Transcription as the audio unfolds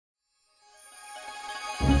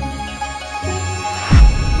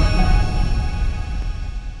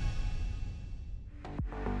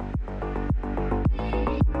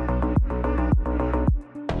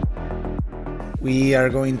We are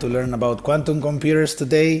going to learn about quantum computers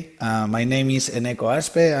today. My name is Eneko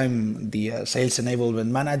Axpe. I'm the Sales Enablement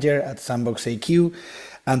Manager at SandboxAQ.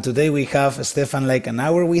 And today we have Stefan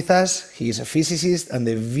Leichenauer with us. He is a physicist and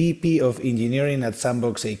the VP of Engineering at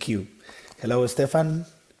SandboxAQ. Hello, Stefan.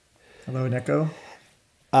 Hello, Eneko.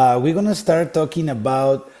 We're going to start talking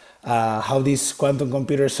about how these quantum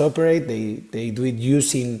computers operate. They do it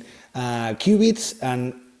using qubits,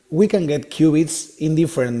 and we can get qubits in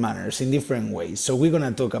different manners, in different ways. So we're going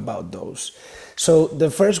to talk about those. So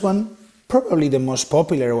the first one, probably the most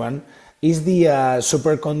popular one, is the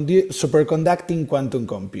superconducting quantum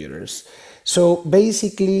computers. So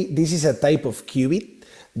basically, this is a type of qubit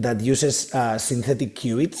that uses synthetic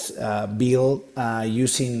qubits built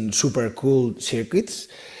using supercooled circuits.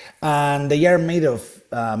 And they are made of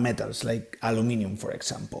metals like aluminum, for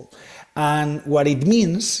example. And what it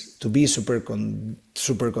means to be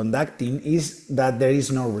superconducting is that there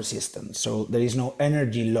is no resistance. So there is no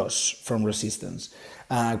energy loss from resistance.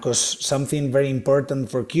 Because something very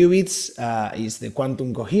important for qubits is the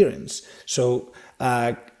quantum coherence. So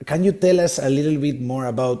can you tell us a little bit more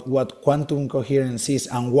about what quantum coherence is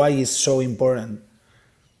and why it's so important?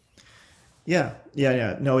 Yeah.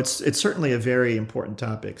 No, it's certainly a very important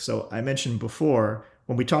topic. So I mentioned before,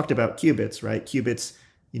 when we talked about qubits, right? Qubits,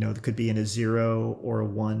 there could be in a 0 or a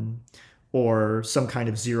 1 or some kind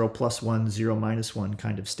of 0 plus 1, 0 minus 1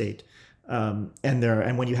 kind of state. And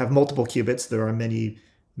when you have multiple qubits, there are many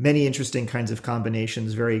interesting kinds of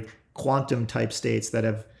combinations, very quantum type states that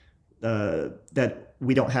have that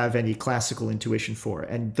we don't have any classical intuition for.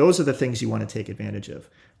 And those are the things you want to take advantage of.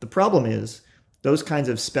 The problem is those kinds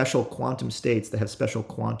of special quantum states that have special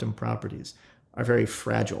quantum properties are very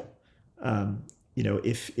fragile.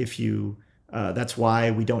 If you that's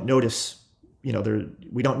why we don't notice,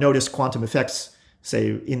 we don't notice quantum effects,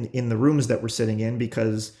 say in the rooms that we're sitting in,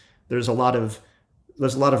 because there's a lot of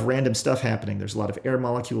random stuff happening. There's a lot of air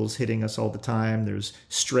molecules hitting us all the time. There's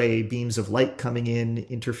stray beams of light coming in,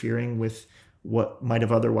 interfering with what might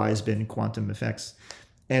have otherwise been quantum effects.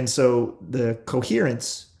 And so the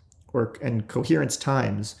coherence and coherence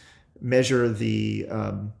times measure the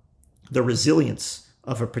resilience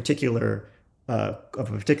of a particular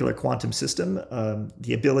quantum system,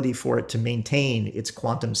 the ability for it to maintain its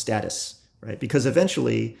quantum status, right? Because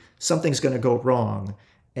eventually something's going to go wrong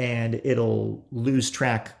and it'll lose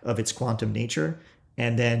track of its quantum nature,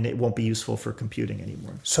 and then it won't be useful for computing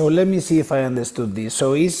anymore. So let me see if I understood this.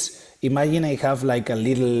 So imagine I have like a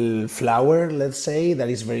little flower, let's say, that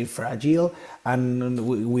is very fragile,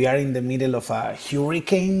 and we are in the middle of a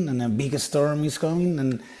hurricane and a big storm is coming,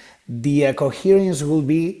 and the coherence will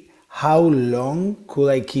be how long could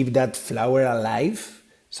I keep that flower alive?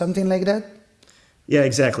 Something like that? Yeah,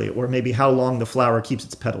 exactly. Or maybe how long the flower keeps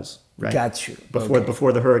its petals, right? Got you.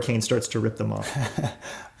 Before the hurricane starts to rip them off.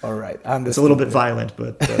 All right. It's a little bit violent,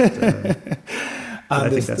 but I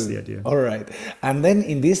think that's the idea. All right. And then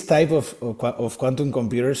in this type of quantum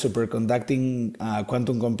computers, superconducting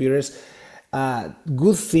quantum computers,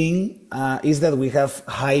 good thing is that we have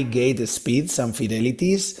high gate speeds and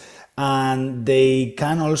fidelities, and they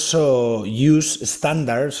can also use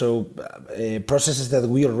standard, so processes that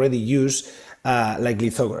we already use, like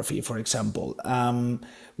lithography, for example.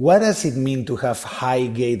 What does it mean to have high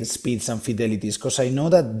gate speeds and fidelities? Because I know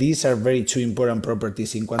that these are two important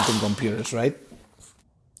properties in quantum computers, right?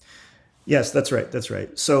 Yes, that's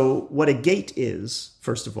right. So what a gate is,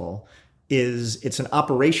 first of all, it's an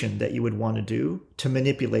operation that you would want to do to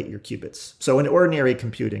manipulate your qubits. So in ordinary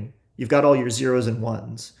computing, you've got all your zeros and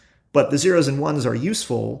ones, but the zeros and ones are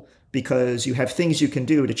useful because you have things you can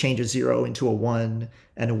do to change a 0 into a 1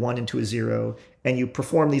 and a 1 into a 0, and you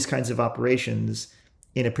perform these kinds of operations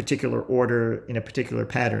in a particular order, in a particular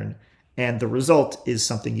pattern, and the result is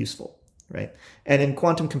something useful, right? And in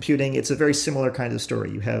quantum computing, it's a very similar kind of story.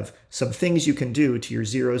 You have some things you can do to your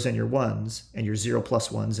zeros and your ones, and your 0 plus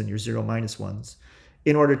ones and your 0 minus ones,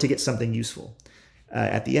 in order to get something useful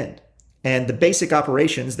at the end. And the basic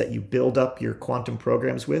operations that you build up your quantum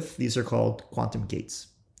programs with, these are called quantum gates,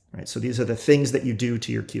 right? So these are the things that you do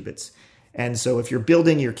to your qubits. And so if you're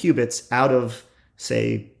building your qubits out of,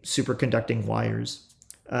 say, superconducting wires,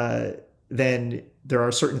 then there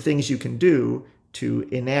are certain things you can do to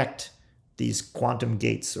enact these quantum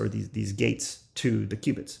gates, or these gates to the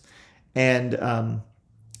qubits. And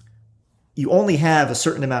you only have a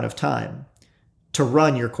certain amount of time to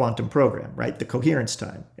run your quantum program, right? The coherence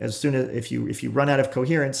time. As soon as if you run out of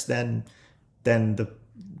coherence, then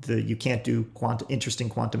you can't do interesting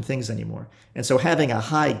quantum things anymore. And so having a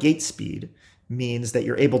high gate speed means that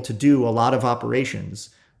you're able to do a lot of operations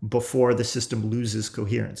before the system loses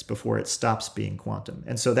coherence, before it stops being quantum.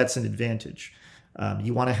 And so that's an advantage.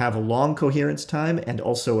 You want to have a long coherence time and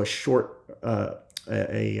also a short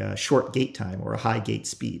gate time or a high gate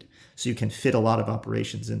speed, so you can fit a lot of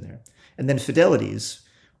operations in there. And then fidelities.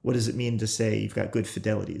 What does it mean to say you've got good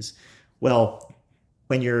fidelities? Well,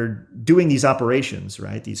 when you're doing these operations,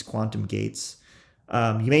 right, these quantum gates,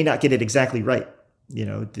 you may not get it exactly right. You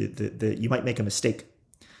know, you might make a mistake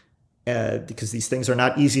because these things are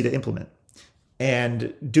not easy to implement.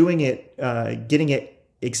 And doing it, getting it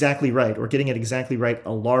exactly right, or getting it exactly right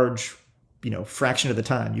a large, fraction of the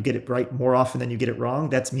time, you get it right more often than you get it wrong.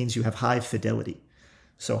 That means you have high fidelity.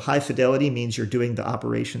 So high fidelity means you're doing the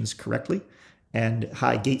operations correctly, and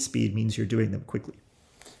high gate speed means you're doing them quickly.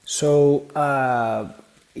 So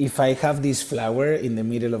if I have this flower in the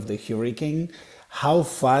middle of the hurricane, how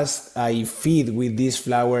fast I feed with this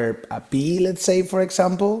flower a pea, let's say, for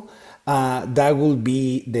example, that will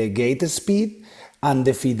be the gate speed, and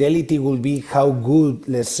the fidelity will be how good,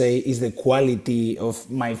 let's say, is the quality of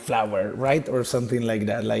my flower, right? Or something like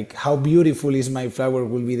that. Like how beautiful is my flower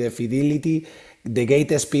will be the fidelity. The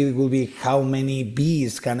gate speed will be how many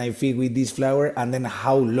bees can I feed with this flower, and then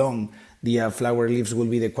how long the flower lives will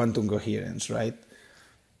be the quantum coherence, right?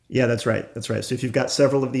 Yeah, that's right. That's right. So if you've got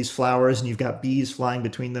several of these flowers and you've got bees flying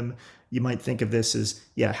between them, you might think of this as,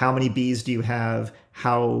 yeah, how many bees do you have?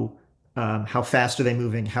 How fast are they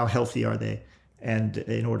moving? How healthy are they? And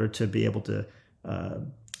in order to be able to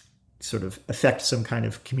sort of affect some kind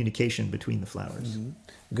of communication between the flowers. Mm-hmm.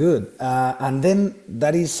 Good. And then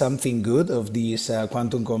that is something good of these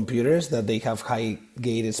quantum computers, that they have high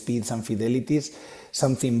gate speeds and fidelities.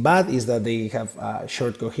 Something bad is that they have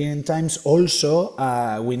short coherent times. Also,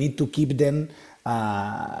 we need to keep them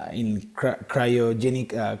in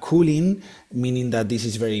cryogenic cooling, meaning that this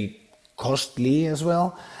is very costly as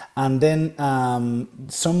well. And then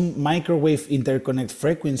some microwave interconnect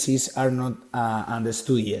frequencies are not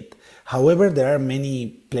understood yet. However, there are many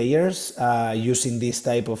players using this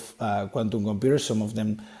type of quantum computers, some of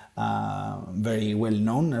them very well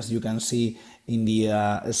known, as you can see in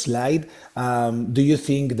the slide. Do you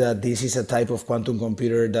think that this is a type of quantum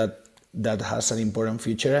computer that has an important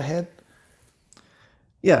future ahead?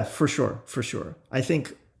 Yeah, for sure, for sure. I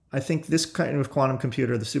think this kind of quantum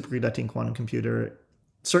computer, the superconducting quantum computer,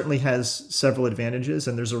 certainly has several advantages,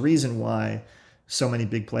 and there's a reason why so many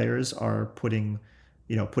big players are putting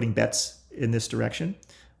bets in this direction.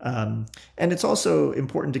 And it's also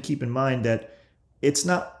important to keep in mind that it's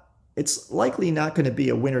likely not going to be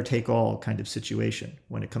a winner-take-all kind of situation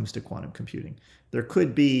when it comes to quantum computing. There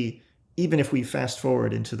could be, even if we fast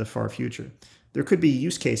forward into the far future, there could be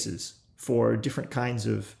use cases for different kinds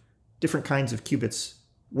of qubits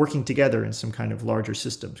working together in some kind of larger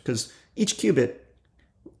systems, because each qubit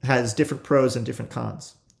has different pros and different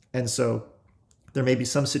cons. And so there may be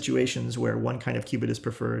some situations where one kind of qubit is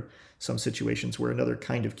preferred, some situations where another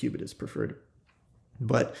kind of qubit is preferred.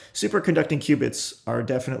 But superconducting qubits are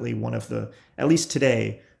definitely one of the, at least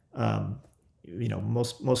today,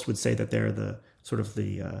 most would say that they're the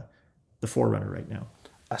forerunner right now.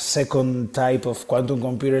 A second type of quantum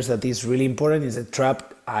computers that is really important is the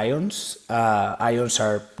trapped ions. Ions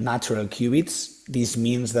are natural qubits. This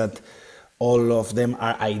means that all of them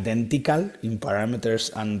are identical in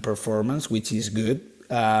parameters and performance, which is good.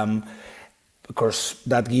 Of course,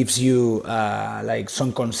 that gives you like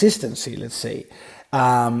some consistency, let's say.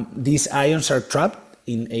 These ions are trapped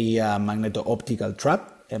in a magneto-optical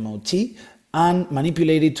trap, MOT, and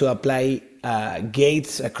manipulated to apply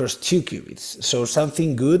gates across two qubits. So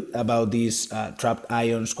something good about these trapped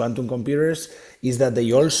ions quantum computers is that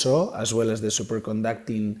they also, as well as the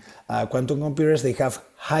superconducting quantum computers, they have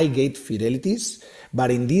high gate fidelities, but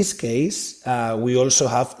in this case, we also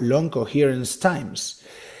have long coherence times.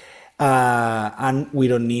 And we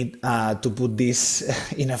don't need to put this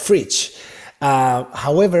in a fridge.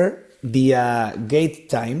 However, the gate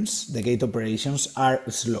times, the gate operations are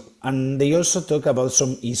slow. And they also talk about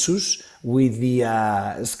some issues with the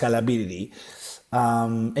scalability.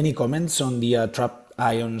 Any comments on the trapped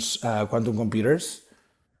ions quantum computers?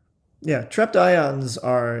 Yeah, trapped ions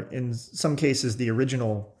are in some cases the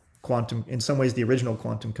original quantum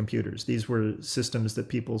computers. These were systems that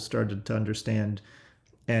people started to understand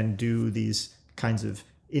and do these kinds of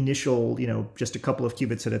initial, just a couple of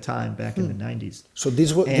qubits at a time back in the 90s. So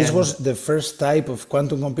this was the first type of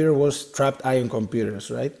quantum computer, was trapped ion computers,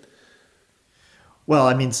 right? Well,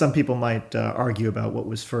 I mean, some people might argue about what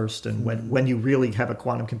was first and when you really have a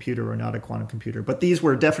quantum computer or not a quantum computer, but these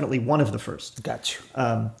were definitely one of the first. Got you.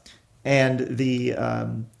 And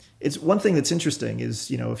it's one thing that's interesting is,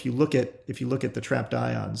 if you look at the trapped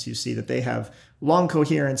ions, you see that they have long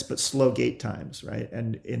coherence but slow gate times, right?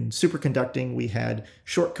 And in superconducting, we had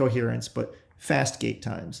short coherence but fast gate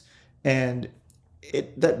times. And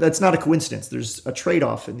that's not a coincidence. There's a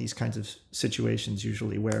trade-off in these kinds of situations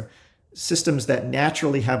usually, where systems that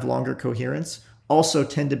naturally have longer coherence also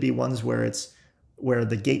tend to be ones where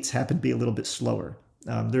the gates happen to be a little bit slower.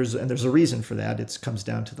 There's a reason for that. It comes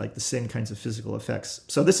down to like the same kinds of physical effects.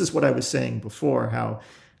 So this is what I was saying before, how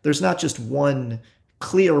there's not just one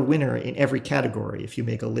clear winner in every category. If you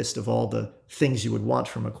make a list of all the things you would want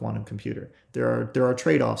from a quantum computer, there are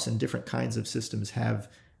trade-offs, and different kinds of systems have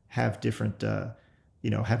different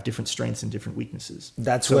have different strengths and different weaknesses.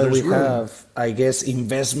 That's why we have, I guess,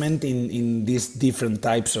 investment in these different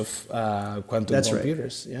types of quantum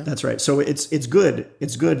computers. Right. Yeah, that's right. So it's good.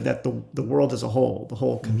 It's good that the world as a whole, the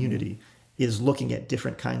whole community, is looking at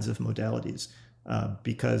different kinds of modalities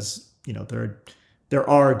because there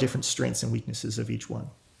are different strengths and weaknesses of each one.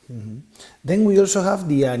 Then we also have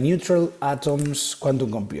the neutral atoms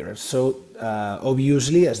quantum computers. So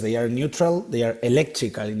obviously, as they are neutral, they are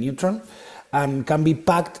electrically neutral and can be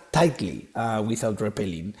packed tightly without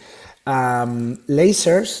repelling.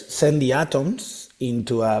 Lasers send the atoms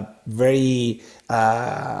into a very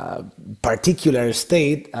particular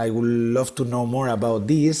state. I would love to know more about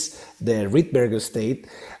this, the Rydberg state,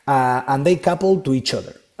 and they couple to each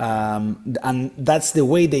other. And that's the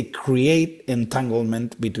way they create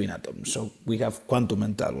entanglement between atoms. So we have quantum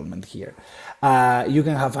entanglement here. You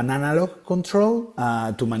can have an analog control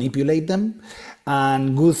to manipulate them.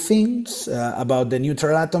 And good things about the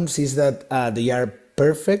neutral atoms is that they are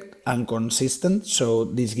perfect and consistent. So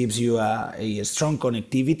this gives you a strong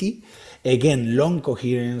connectivity. Again, long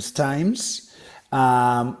coherence times.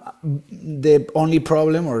 The only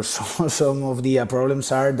problem, or some of the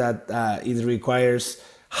problems, are that it requires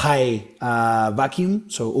high vacuum,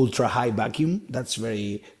 so ultra high vacuum. That's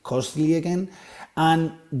very costly again.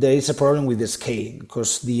 And there is a problem with the scaling,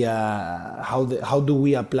 because how do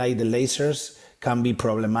we apply the lasers can be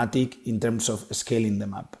problematic in terms of scaling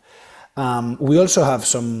them up. We also have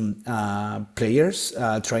some players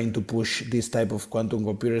trying to push this type of quantum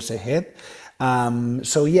computers ahead.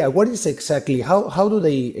 So yeah, what is exactly, how do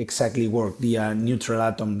they exactly work, the neutral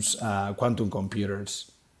atoms quantum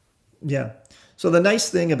computers? Yeah. So the nice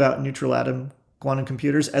thing about neutral atom quantum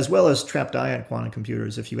computers, as well as trapped ion quantum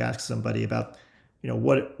computers, if you ask somebody about,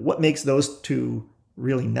 what makes those two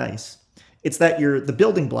really nice, it's that the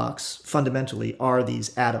building blocks fundamentally are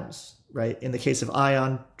these atoms, right? In the case of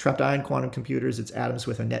trapped ion quantum computers, it's atoms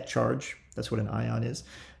with a net charge. That's what an ion is.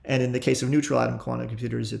 And in the case of neutral atom quantum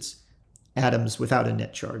computers, it's atoms without a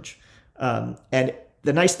net charge. And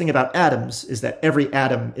the nice thing about atoms is that every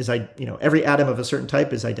atom of a certain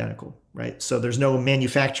type is identical, right? So there's no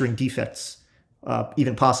manufacturing defects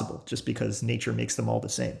even possible, just because nature makes them all the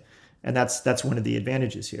same. And that's one of the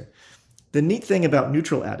advantages here. The neat thing about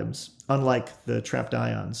neutral atoms, unlike the trapped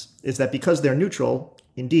ions, is that because they're neutral,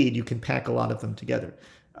 indeed, you can pack a lot of them together.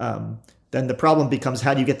 Then the problem becomes,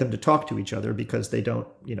 how do you get them to talk to each other, because they don't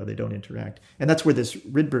interact. And that's where this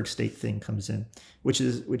Rydberg state thing comes in, which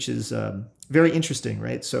is very interesting,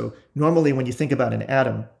 right? So normally when you think about an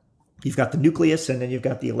atom, you've got the nucleus and then you've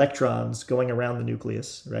got the electrons going around the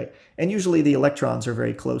nucleus, right? And usually the electrons are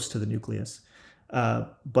very close to the nucleus.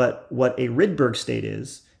 But what a Rydberg state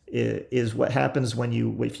is what happens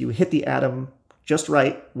if you hit the atom just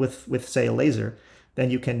right with say a laser, then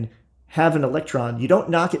you can have an electron. You don't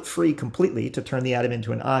knock it free completely to turn the atom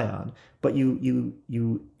into an ion, but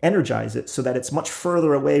you energize it so that it's much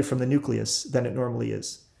further away from the nucleus than it normally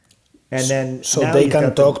is. And then so they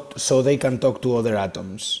can talk to other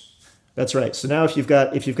atoms. That's right. So now if you've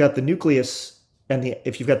got the nucleus and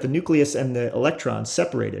the electron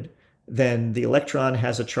separated, then the electron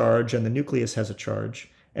has a charge and the nucleus has a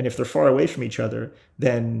charge. And if they're far away from each other,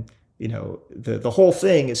 then the whole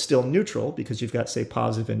thing is still neutral, because you've got, say,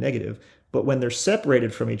 positive and negative. But when they're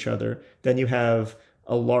separated from each other, then you have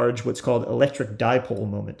a large, what's called electric dipole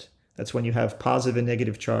moment. That's when you have positive and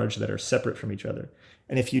negative charge that are separate from each other.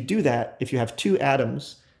 And if you do that, if you have two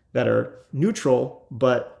atoms that are neutral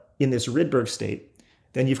but in this Rydberg state,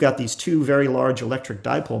 then you've got these two very large electric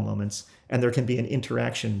dipole moments, and there can be an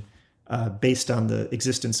interaction based on the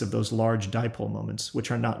existence of those large dipole moments,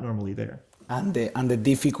 which are not normally there. And the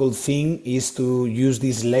difficult thing is to use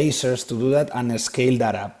these lasers to do that and scale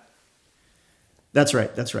that up. That's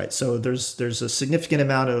right. That's right. So there's a significant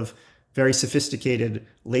amount of very sophisticated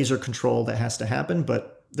laser control that has to happen,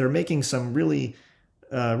 but they're making some really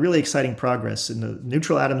exciting progress. And the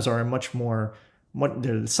neutral atoms are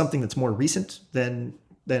they're something that's more recent than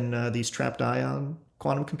these trapped ion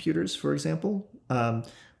quantum computers, for example.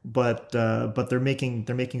 but they're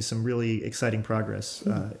making some really exciting progress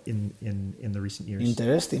in the recent years.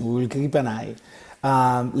 Interesting. We will keep an eye.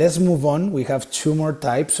 Let's move on. We have two more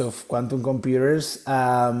types of quantum computers.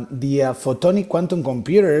 The photonic quantum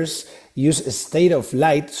computers use a state of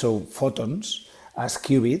light, so photons, as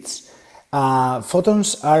qubits.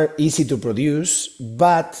 Photons are easy to produce,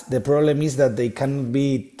 but the problem is that they cannot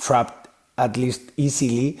be trapped, at least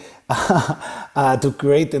easily, to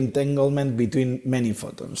create entanglement between many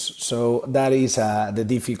photons. So that is the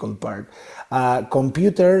difficult part.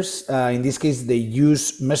 Computers, in this case, they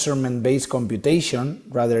use measurement-based computation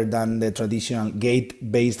rather than the traditional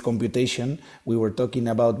gate-based computation we were talking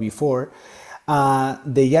about before.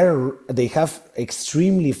 They have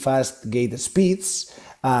extremely fast gate speeds.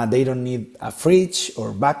 They don't need a fridge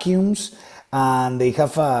or vacuums, and they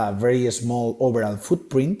have a very small overall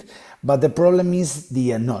footprint. But the problem is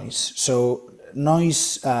the noise. So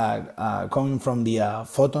noise coming from the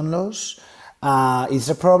photon loss is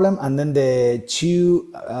a problem, and then the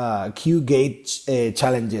two Q gate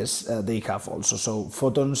challenges they have also. So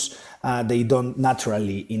photons, they don't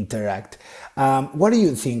naturally interact. What do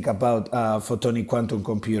you think about photonic quantum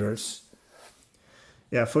computers?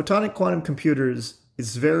 Yeah, photonic quantum computers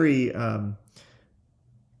is very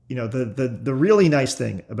the really nice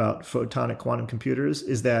thing about photonic quantum computers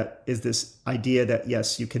is this idea that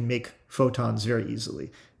yes, you can make photons very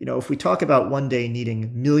easily. If we talk about one day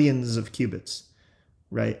needing millions of qubits,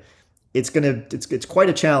 right? It's quite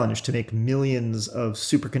a challenge to make millions of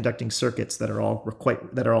superconducting circuits that are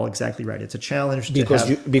all exactly right. It's a challenge because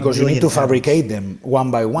you need to fabricate them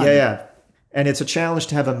one by one. Yeah, and it's a challenge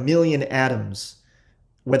to have a million atoms,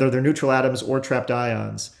 whether they're neutral atoms or trapped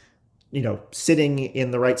ions, sitting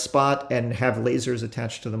in the right spot and have lasers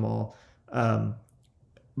attached to them all.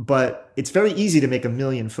 But it's very easy to make a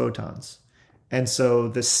million photons. And so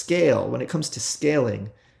the scale, when it comes to scaling,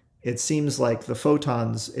 it seems like the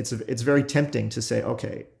photons, it's very tempting to say,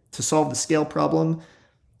 okay, to solve the scale problem,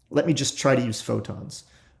 let me just try to use photons.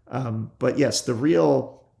 But yes, the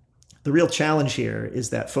real challenge here is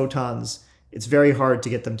that photons, it's very hard to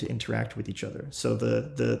get them to interact with each other. So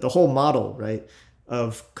the whole model, right,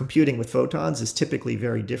 of computing with photons is typically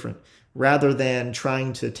very different. Rather than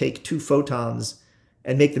trying to take two photons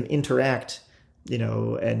and make them interact,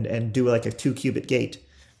 and do like a 2-qubit gate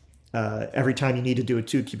every time you need to do a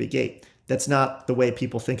 2-qubit gate. That's not the way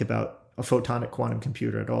people think about a photonic quantum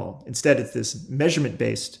computer at all. Instead, it's this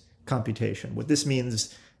measurement-based computation. What this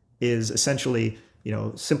means is essentially,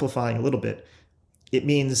 simplifying a little bit, it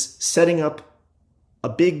means setting up a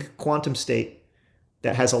big quantum state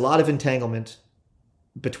that has a lot of entanglement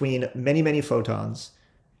between many, many photons.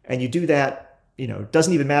 And you do that, it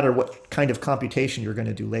doesn't even matter what kind of computation you're going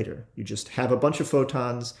to do later. You just have a bunch of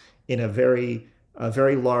photons in a very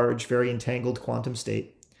large, very entangled quantum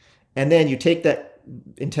state. And then you take that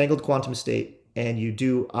entangled quantum state and you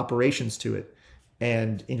do operations to it,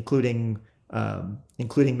 and including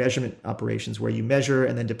measurement operations where you measure,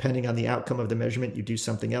 and then depending on the outcome of the measurement, you do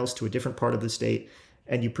something else to a different part of the state,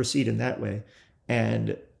 and you proceed in that way.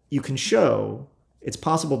 And it's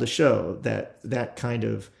possible to show that kind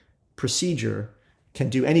of procedure can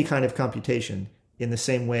do any kind of computation in the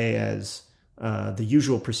same way as the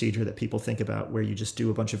usual procedure that people think about, where you just do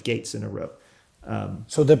a bunch of gates in a row.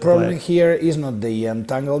 So the problem here is not the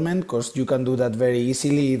entanglement, because you can do that very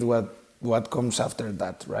easily. What comes after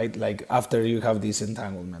that, right? Like after you have this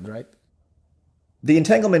entanglement, right? The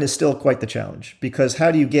entanglement is still quite the challenge, because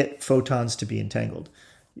how do you get photons to be entangled?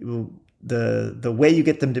 The way you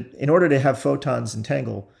get them to, in order to have photons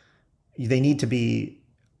entangle, they need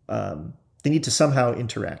to somehow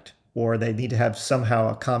interact, or they need to have somehow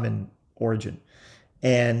a common origin.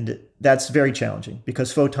 And that's very challenging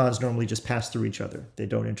because photons normally just pass through each other. They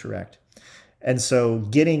don't interact. And so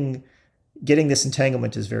getting this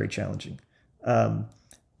entanglement is very challenging. And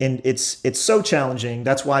it's so challenging.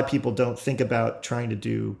 That's why people don't think about trying to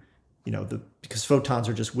do, because photons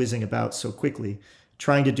are just whizzing about so quickly.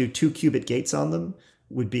 Trying to do 2-qubit gates on them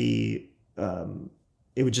would be,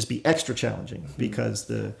 it would just be extra challenging,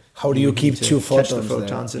 because how do you keep two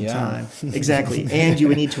photons in time? Exactly. And you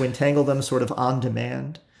would need to entangle them sort of on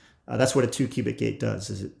demand. That's what a 2-qubit gate does,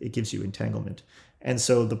 is it gives you entanglement. And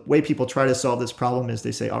so the way people try to solve this problem is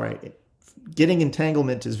they say, all right, getting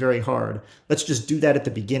entanglement is very hard. Let's just do that at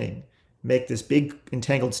the beginning, make this big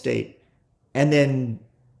entangled state, and then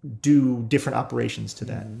do different operations to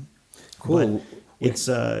that. Cool.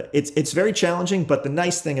 But it's very challenging, but the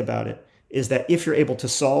nice thing about it is that if you're able to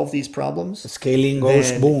solve these problems, scaling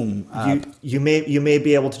goes boom. You may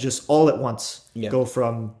be able to just all at once go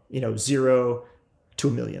from 0 to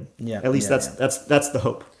a million. Yeah, At least yeah, that's the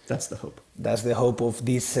hope. That's the hope. That's the hope of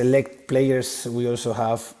these select players we also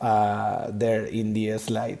have there in the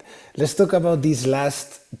slide. Let's talk about this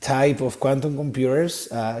last type of quantum computers,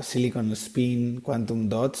 silicon spin quantum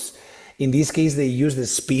dots. In this case, they use the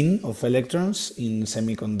spin of electrons in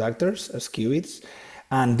semiconductors as qubits.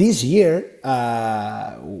 And this year,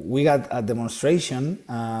 we got a demonstration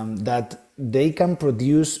that they can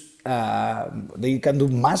produce they can do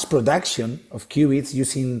mass production of qubits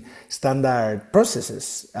using standard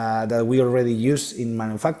processes that we already use in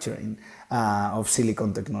manufacturing of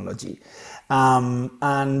silicon technology.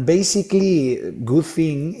 And basically, good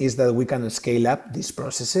thing is that we can scale up these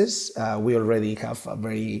processes. We already have a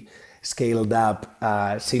very scaled up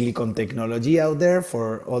silicon technology out there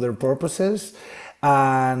for other purposes.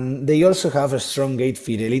 And they also have a strong gate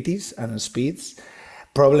fidelities and speeds.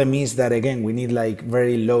 Problem is that, again, we need like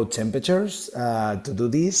very low temperatures to do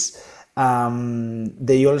this.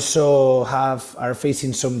 They also are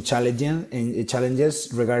facing some challenges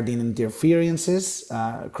regarding interferences,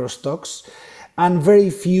 crosstalks, and very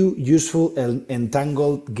few useful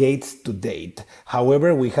entangled gates to date.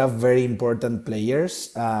 However, we have very important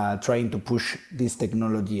players trying to push this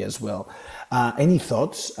technology as well. Any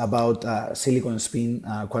thoughts about silicon spin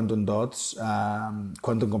quantum dots,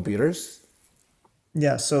 quantum computers?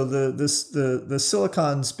 Yeah, so the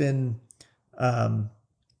silicon spin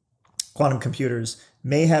quantum computers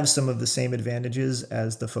may have some of the same advantages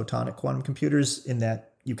as the photonic quantum computers in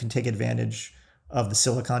that you can take advantage of the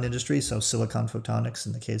silicon industry, so silicon photonics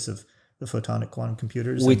in the case of the photonic quantum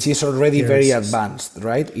computers. Which is already very advanced,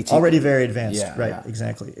 right? It's already very advanced, yeah, right? Yeah.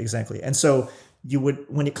 Exactly. And so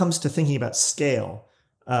when it comes to thinking about scale,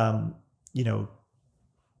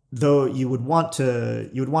 though you would want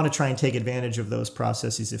to try and take advantage of those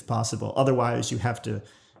processes if possible. Otherwise, you have to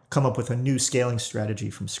come up with a new scaling strategy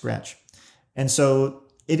from scratch. And so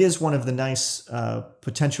it is one of the nice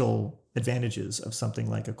potential advantages of something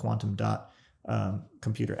like a quantum dot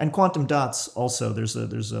computer. And quantum dots also, there's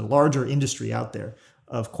a larger industry out there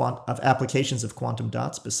of applications of quantum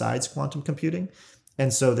dots besides quantum computing.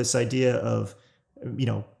 And so this idea of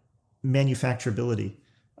manufacturability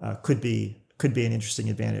could be an interesting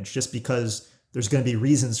advantage, just because there's going to be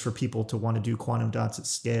reasons for people to want to do quantum dots at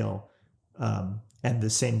scale, and the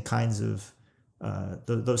same kinds of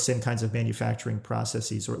those same kinds of manufacturing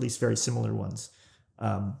processes, or at least very similar ones,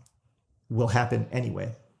 will happen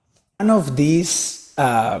anyway. One of these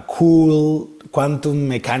cool quantum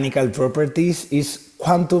mechanical properties is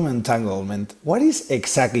quantum entanglement. What is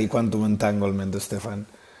exactly quantum entanglement, Stefan?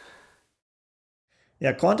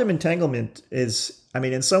 Yeah, quantum entanglement is,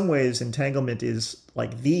 in some ways, entanglement is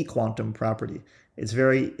like the quantum property. It's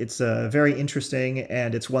very interesting,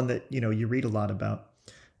 and it's one that you read a lot about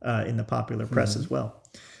in the popular press as well.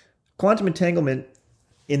 Quantum entanglement,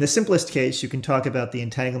 in the simplest case, you can talk about the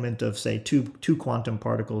entanglement of, say, two quantum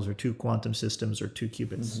particles or two quantum systems or two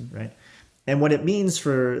qubits, right? And what it means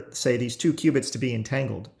for, say, these two qubits to be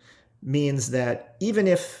entangled means that even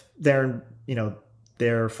if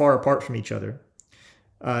they're far apart from each other,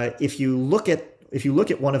 if you look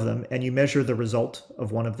at one of them and you measure the result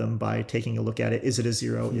of one of them by taking a look at it, is it a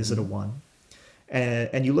 0, is it a 1?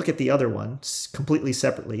 And you look at the other one completely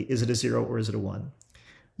separately, is it a 0 or is it a 1?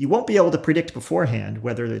 You won't be able to predict beforehand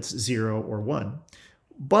whether it's 0 or 1.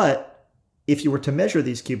 But if you were to measure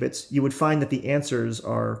these qubits, you would find that the answers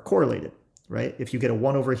are correlated, right? If you get a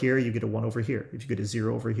 1 over here, you get a 1 over here. If you get a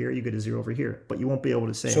 0 over here, you get a 0 over here. But you won't be able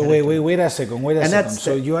to say. So wait a second.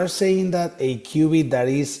 So you are saying that a qubit that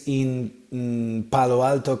is in Palo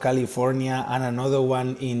Alto, California, and another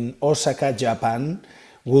one in Osaka, Japan,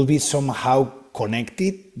 will be somehow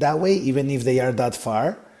connected that way, even if they are that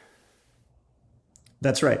far?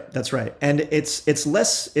 That's right. And it's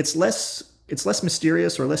less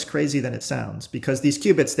mysterious or less crazy than it sounds, because these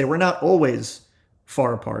qubits, they were not always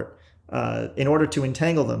far apart. In order to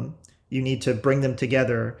entangle them, you need to bring them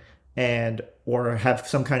together or have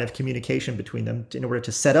some kind of communication between them in order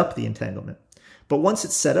to set up the entanglement. But once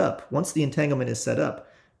it's set up, once the entanglement is set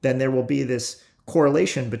up, then there will be this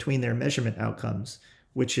correlation between their measurement outcomes,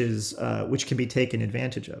 which can be taken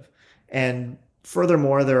advantage of. And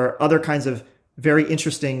furthermore, there are other kinds of very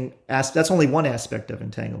interesting that's only one aspect of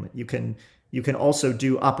entanglement. You can also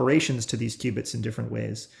do operations to these qubits in different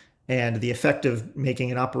ways. And the effect of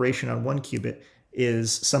making an operation on one qubit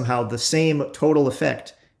is somehow the same total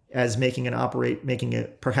effect as making a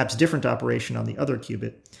perhaps different operation on the other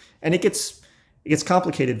qubit. And it gets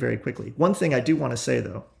complicated very quickly. One thing I do want to say,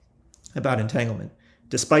 though, about entanglement,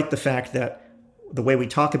 despite the fact that the way we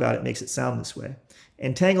talk about it makes it sound this way,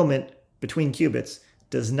 entanglement between qubits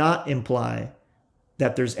does not imply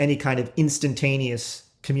that there's any kind of instantaneous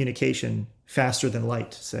communication faster than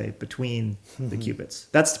light, say, between the qubits.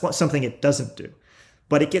 That's something it doesn't do.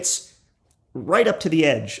 But it gets right up to the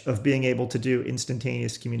edge of being able to do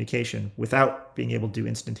instantaneous communication without being able to do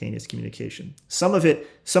instantaneous communication. Some of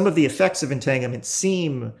the effects of entanglement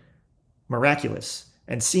seem miraculous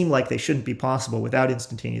and seem like they shouldn't be possible without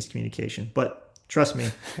instantaneous communication. But trust me,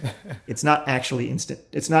 it's not actually instant.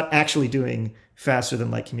 It's not actually doing faster than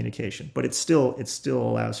light communication, but it still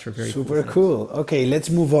allows for very super cool. Okay, let's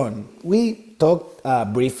move on. We talked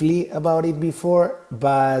briefly about it before,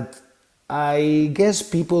 but I guess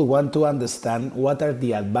people want to understand what are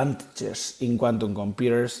the advantages in quantum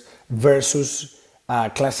computers versus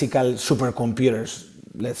classical supercomputers,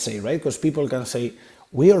 let's say, right? Because people can say,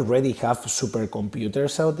 we already have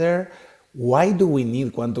supercomputers out there. Why do we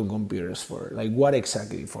need quantum computers for? Like, what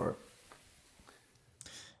exactly for?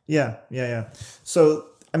 Yeah. So,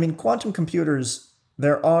 I mean, quantum computers,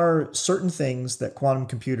 there are certain things that quantum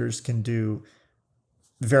computers can do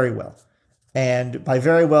very well. And by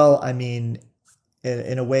very well, I mean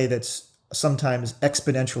in a way that's sometimes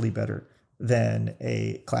exponentially better than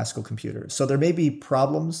a classical computer. So there may be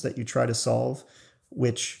problems that you try to solve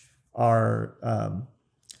which are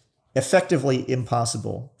effectively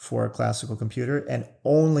impossible for a classical computer and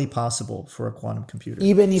only possible for a quantum computer.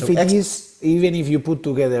 Even if even if you put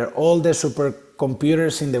together all the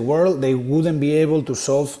supercomputers in the world, they wouldn't be able to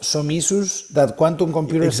solve some issues that quantum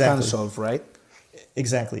computers can solve, right?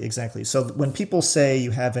 Exactly. So when people say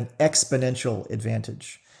you have an exponential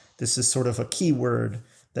advantage, this is sort of a key word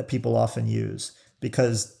that people often use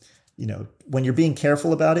because, you know, when you're being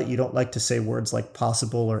careful about it, you don't like to say words like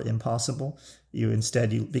possible or impossible.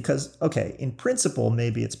 Because, okay, in principle,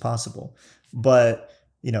 maybe it's possible, but,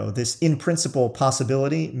 you know, this in principle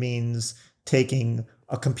possibility means taking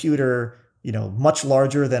a computer, you know, much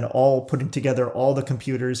larger than putting together all the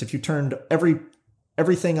computers. If you turned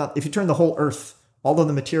everything up, if you turned the whole Earth, all of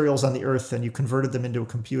the materials on the Earth, and you converted them into a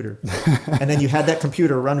computer, and then you had that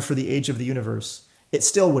computer run for the age of the universe, it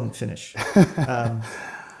still wouldn't finish.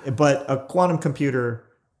 But a quantum computer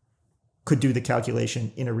could do the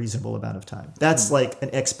calculation in a reasonable amount of time. That's like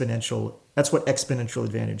that's what exponential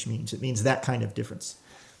advantage means. It means that kind of difference.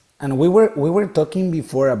 And we were talking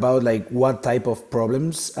before about like what type of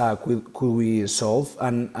problems could we solve,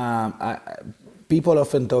 and people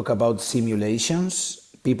often talk about simulations.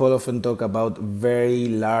 People often talk about very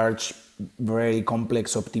large, very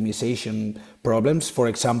complex optimization problems. For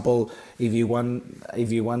example, if you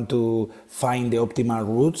want to find the optimal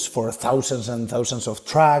routes for thousands and thousands of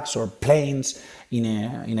trucks or planes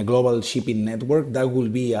in a global shipping network, that will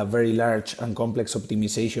be a very large and complex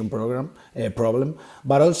optimization problem.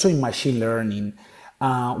 But also in machine learning,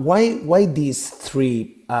 why these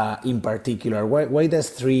three in particular? Why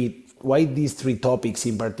these three topics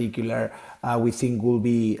in particular? We think will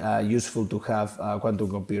be useful to have quantum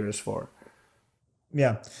computers for.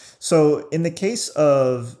 Yeah. So in the case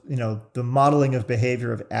of, you know, the modeling of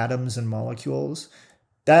behavior of atoms and molecules,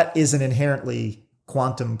 that is an inherently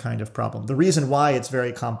quantum kind of problem. The reason why it's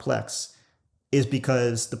very complex is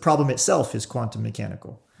because the problem itself is quantum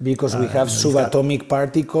mechanical. Because we have subatomic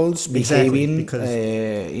particles behaving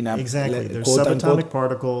in a There's subatomic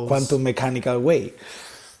particles, quantum mechanical way.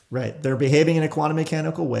 Right. They're behaving in a quantum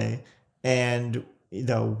mechanical way. And, you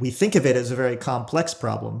know, we think of it as a very complex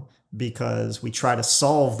problem because we try to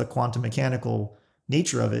solve the quantum mechanical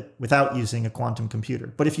nature of it without using a quantum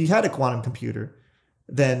computer. But if you had a quantum computer,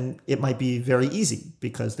 then it might be very easy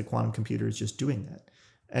because the quantum computer is just doing that.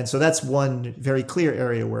 And so that's one very clear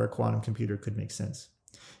area where a quantum computer could make sense.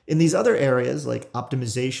 In these other areas like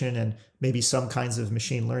optimization and maybe some kinds of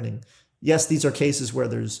machine learning, yes, these are cases where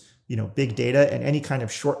there's, you know, big data, and any kind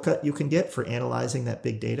of shortcut you can get for analyzing that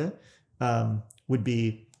big data would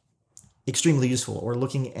be extremely useful. Or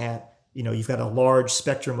looking at, you know, you've got a large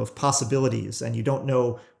spectrum of possibilities and you don't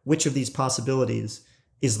know which of these possibilities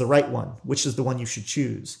is the right one, which is the one you should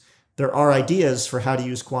choose. There are ideas for how to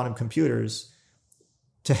use quantum computers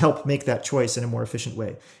to help make that choice in a more efficient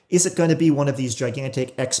way. Is it going to be one of these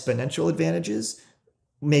gigantic exponential advantages?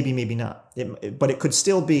 Maybe, maybe not. But it could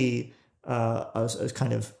still be a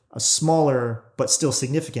kind of a smaller but still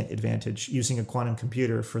significant advantage using a quantum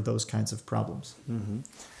computer for those kinds of problems. Mm-hmm.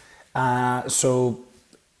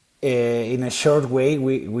 In a short way,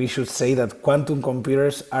 we should say that quantum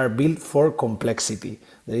computers are built for complexity.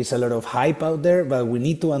 There is a lot of hype out there, but we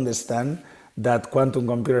need to understand that quantum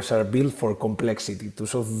computers are built for complexity, to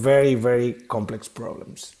solve very, very complex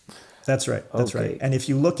problems. That's right. That's right. And if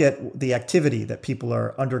you look at the activity that people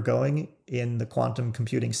are undergoing in the quantum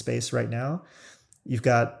computing space right now, you've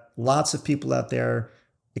got lots of people out there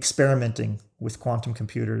experimenting with quantum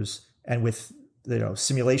computers and with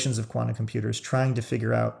simulations of quantum computers, trying to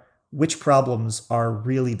figure out which problems are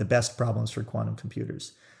really the best problems for quantum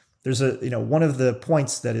computers. There's one of the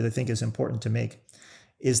points that I think is important to make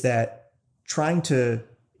is that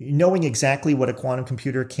knowing exactly what a quantum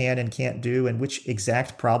computer can and can't do and which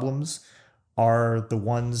exact problems are the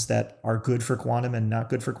ones that are good for quantum and not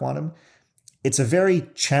good for quantum, it's a very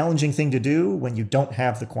challenging thing to do when you don't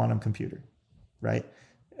have the quantum computer, right?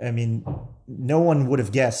 I mean, no one would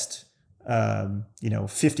have guessed,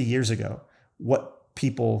 50 years ago what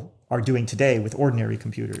people are doing today with ordinary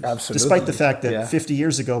computers. Absolutely. Despite the fact that 50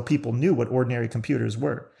 years ago, people knew what ordinary computers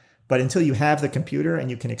were. But until you have the computer and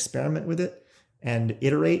you can experiment with it and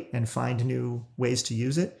iterate and find new ways to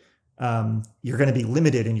use it, you're going to be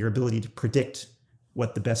limited in your ability to predict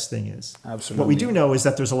what the best thing is. Absolutely. What we do know is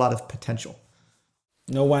that there's a lot of potential.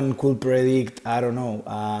 No one could predict, I don't know,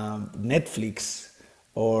 Netflix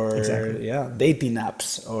or Exactly. dating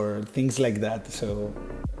apps or things like that. So